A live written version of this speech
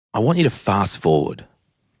I want you to fast forward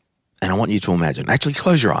and I want you to imagine. Actually,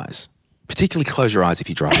 close your eyes. Particularly close your eyes if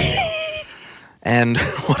you're driving. And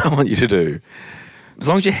what I want you to do, as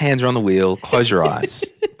long as your hands are on the wheel, close your eyes.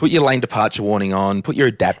 Put your lane departure warning on. Put your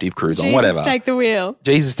adaptive cruise on, whatever. Jesus, take the wheel.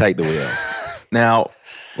 Jesus, take the wheel. Now,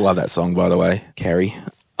 love that song, by the way, Carrie.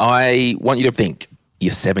 I want you to think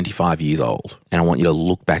you're 75 years old and I want you to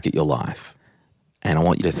look back at your life and I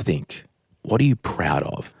want you to think, what are you proud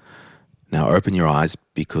of? Now, open your eyes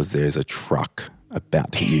because there's a truck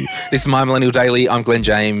about to hit you. This is My Millennial Daily. I'm Glenn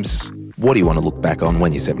James. What do you want to look back on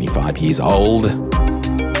when you're 75 years old?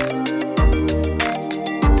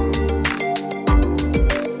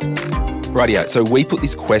 Rightio. So we put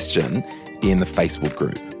this question in the Facebook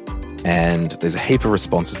group and there's a heap of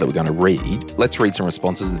responses that we're going to read. Let's read some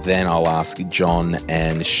responses, then I'll ask John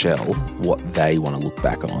and Shell what they want to look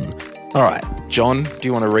back on. All right, John, do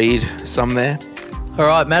you want to read some there? All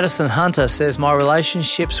right, Madison Hunter says, my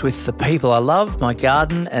relationships with the people I love, my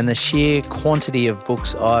garden, and the sheer quantity of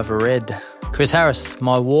books I've read. Chris Harris,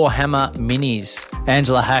 my Warhammer minis.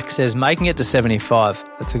 Angela Hack says, making it to 75.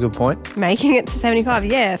 That's a good point. Making it to 75,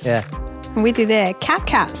 yes. Yeah. I'm with you there.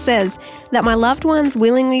 Cat says that my loved ones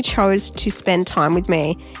willingly chose to spend time with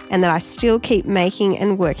me and that I still keep making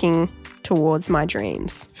and working towards my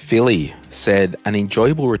dreams. Philly said, an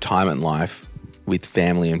enjoyable retirement life with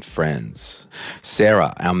family and friends.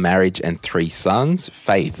 Sarah, our marriage and 3 sons.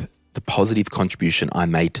 Faith, the positive contribution I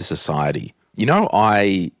made to society. You know,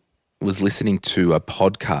 I was listening to a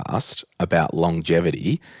podcast about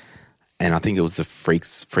longevity and I think it was the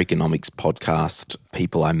Freakonomics podcast,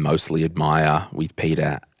 People I Mostly Admire with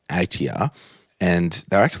Peter Attia. And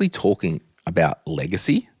they're actually talking about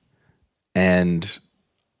legacy. And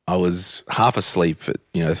I was half asleep at,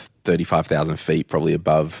 35,000 feet, probably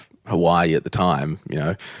above Hawaii at the time,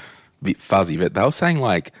 a bit fuzzy. But they were saying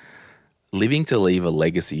like living to leave a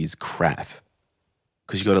legacy is crap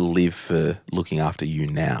because you got to live for looking after you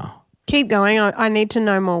now. Keep going. I need to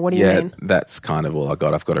know more. What do you mean? Yeah, that's kind of all I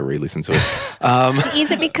got. I've got to re-listen to it.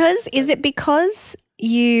 Is it because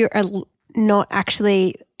you are not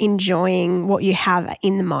actually enjoying what you have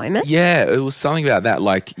in the moment? Yeah, it was something about that.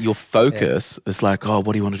 Like your focus is like, oh,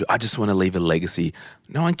 what do you want to do? I just want to leave a legacy.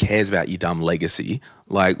 No one cares about your dumb legacy.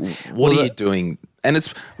 Like, what are you doing? And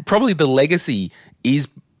it's probably the legacy is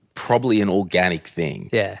probably an organic thing.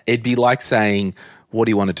 Yeah. It'd be like saying, what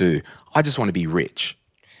do you want to do? I just want to be rich.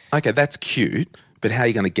 Okay, that's cute, but how are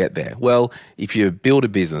you going to get there? Well, if you build a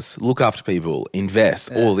business, look after people,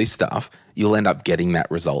 invest, all this stuff, you'll end up getting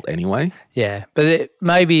that result anyway. Yeah, but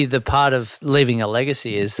maybe the part of leaving a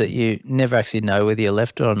legacy is that you never actually know whether you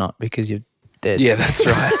left it or not because you're dead. Yeah, that's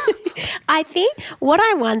right. I think what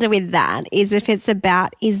I wonder with that is if it's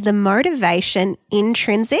about, is the motivation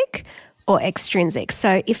intrinsic or extrinsic?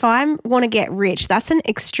 So if I want to get rich, that's an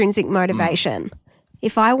extrinsic motivation.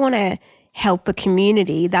 If I want to help a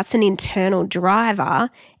community, that's an internal driver,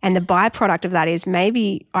 and the byproduct of that is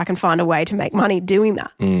maybe I can find a way to make money doing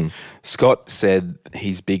that. Scott said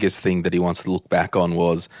his biggest thing that he wants to look back on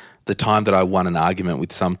was the time that I won an argument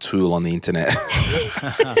with some tool on the internet.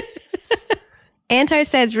 Anto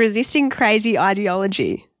says resisting crazy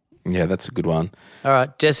ideology. Yeah, that's a good one. All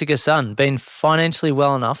right, Jessica Sun, been financially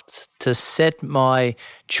well enough to set my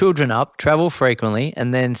children up, travel frequently,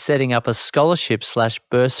 and then setting up a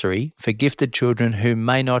scholarship/bursary for gifted children who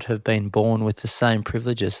may not have been born with the same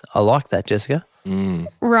privileges. I like that, Jessica.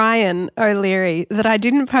 Ryan O'Leary, that I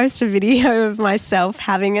didn't post a video of myself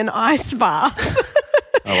having an ice bath.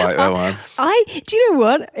 I like that one. Do you know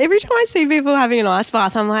what? Every time I see people having an ice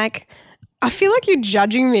bath, I'm like, I feel like you're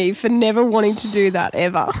judging me for never wanting to do that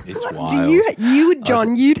ever. It's like, wild. Do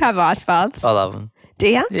John, you'd have ice baths. I love them. Do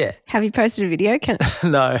you? Yeah. Have you posted a video?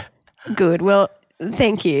 No. Good. Well,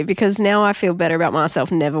 thank you, because now I feel better about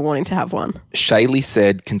myself never wanting to have one. Shaylee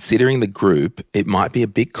said, considering the group, it might be a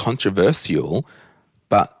bit controversial,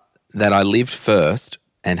 but that I lived first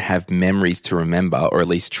and have memories to remember, or at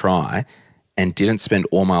least try, and didn't spend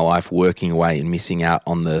all my life working away and missing out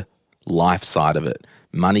on the life side of it.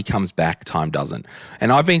 Money comes back, time doesn't.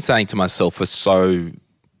 And I've been saying to myself for so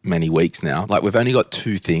many weeks now, like we've only got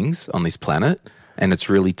 2 things on this planet, and it's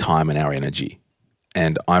really time and our energy.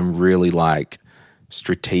 And I'm really like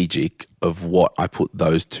strategic of what I put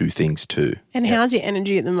those 2 things to. And how's your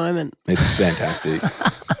energy at the moment? It's fantastic.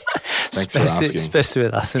 Thanks for asking. Especially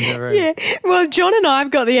with us in the room. Yeah. Well, John and I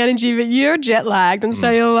have got the energy, but you're jet lagged, and so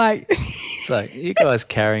you're like... It's like, you guys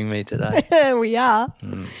carrying me today. We are.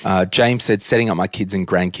 James said, setting up my kids' and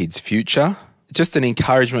grandkids' future. Just an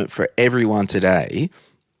encouragement for everyone today.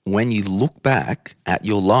 When you look back at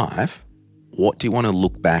your life, what do you want to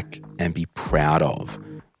look back and be proud of?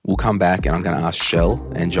 we'll come back and I'm going to ask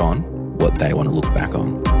Shell and John what they want to look back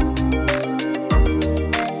on.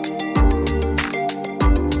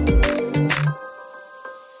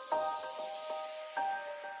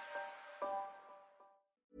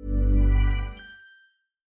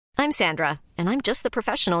 I'm Sandra, and I'm just the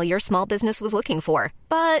professional your small business was looking for.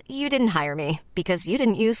 But you didn't hire me because you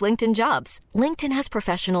didn't use LinkedIn Jobs. LinkedIn has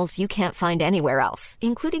professionals you can't find anywhere else,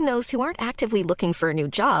 including those who aren't actively looking for a new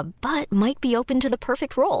job, but might be open to the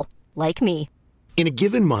perfect role, like me. In a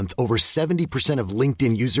given month, over 70% of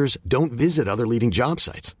LinkedIn users don't visit other leading job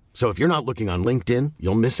sites. So if you're not looking on LinkedIn,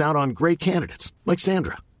 you'll miss out on great candidates like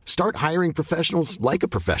Sandra. Start hiring professionals like a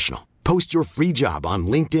professional. Post your free job on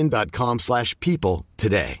linkedin.com/people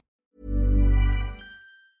today.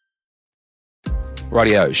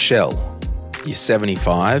 Rightio, Shell, you're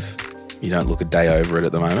 75. You don't look a day over it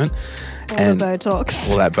at the moment. All the Botox.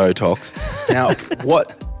 All that Botox. Now,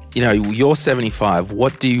 you're 75.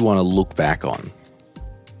 What do you want to look back on?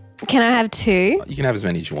 Can I have two? You can have as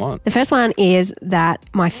many as you want. The first one is that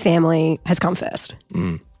my family has come first.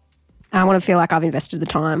 I want to feel like I've invested the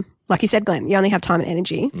time. Like you said, Glenn, you only have time and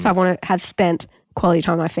energy. So I want to have spent quality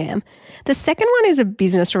time with my fam. The second one is a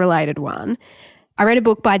business-related one. I read a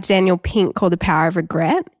book by Daniel Pink called The Power of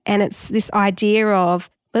Regret, and it's this idea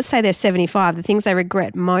of, let's say they're 75, the things they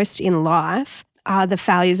regret most in life are the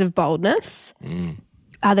failures of boldness,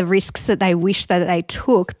 are the risks that they wish that they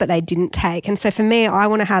took but they didn't take. And so for me, I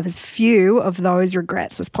want to have as few of those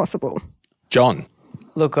regrets as possible. John.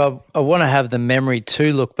 Look, I want to have the memory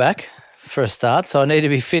to look back for a start, so I need to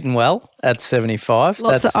be fit and well at 75.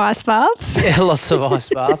 Lots of ice baths. Yeah, lots of ice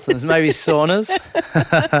baths. There's maybe saunas.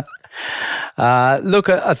 Look,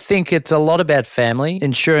 I think it's a lot about family,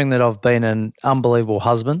 ensuring that I've been an unbelievable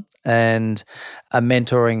husband and a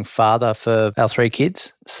mentoring father for our 3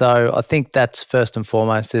 kids. So I think that's first and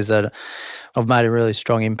foremost, is that I've made a really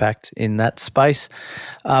strong impact in that space.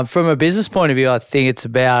 From a business point of view, I think it's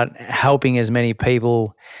about helping as many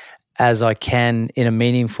people as I can in a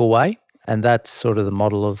meaningful way, and that's sort of the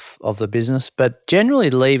model of the business. But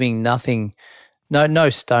generally leaving nothing, no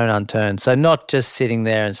stone unturned. So not just sitting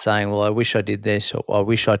there and saying, well, I wish I did this, or I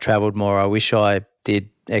wish I travelled more, I wish I did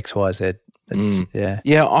X, Y, Z.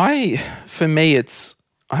 For me,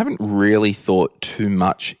 I haven't really thought too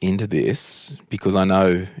much into this because I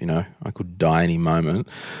know, I could die any moment.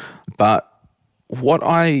 But what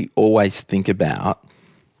I always think about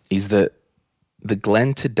is that the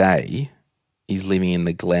Glenn today is living in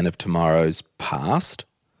the Glenn of tomorrow's past.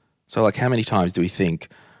 So like, how many times do we think,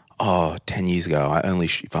 10 years ago,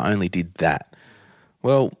 if I only did that?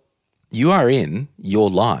 Well, you are in your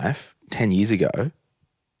life 10 years ago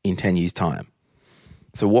in 10 years' time.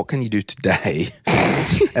 So what can you do today?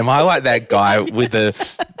 Am I like that guy with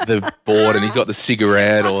the board and he's got the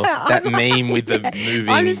cigarette, or that meme with the moving?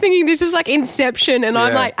 I'm just thinking this is like Inception and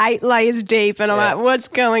I'm like 8 layers deep and I'm like, what's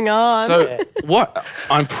going on? So what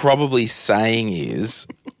I'm probably saying is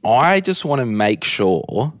I just want to make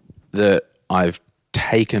sure that I've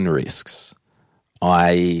taken risks.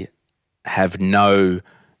 I have no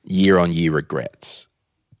year-on-year regrets.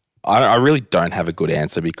 I really don't have a good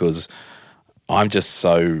answer because I'm just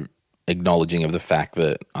so acknowledging of the fact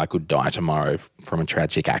that I could die tomorrow from a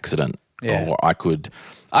tragic accident. Yeah. Or I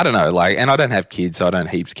don't know, and I don't have kids, so I don't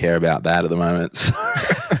heaps care about that at the moment. So.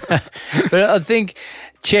 But I think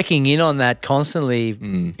checking in on that constantly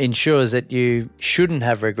ensures that you shouldn't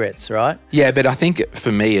have regrets, right? Yeah, but I think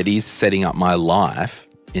for me it is setting up my life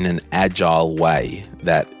in an agile way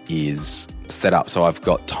that is set up so I've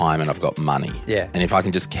got time and I've got money. Yeah. And if I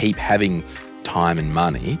can just keep having time and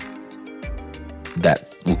money,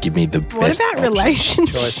 that will give me the what best about option.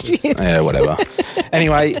 relationships? Yeah, whatever.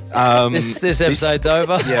 Anyway. This episode's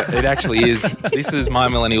over. Yeah, it actually is. This is My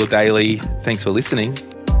Millennial Daily. Thanks for listening.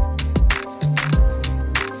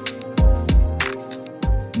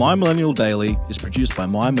 My Millennial Daily is produced by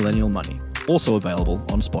My Millennial Money, also available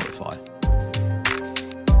on Spotify.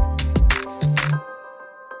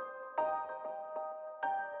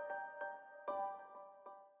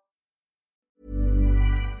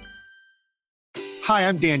 Hi,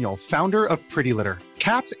 I'm Daniel, founder of Pretty Litter.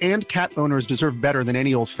 Cats and cat owners deserve better than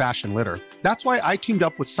any old-fashioned litter. That's why I teamed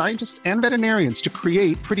up with scientists and veterinarians to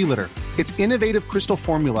create Pretty Litter. Its innovative crystal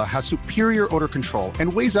formula has superior odor control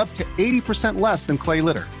and weighs up to 80% less than clay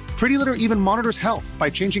litter. Pretty Litter even monitors health by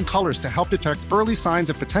changing colors to help detect early signs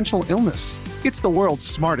of potential illness. It's the world's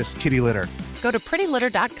smartest kitty litter. Go to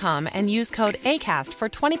prettylitter.com and use code ACAST for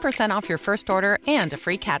 20% off your first order and a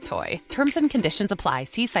free cat toy. Terms and conditions apply.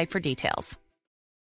 See site for details.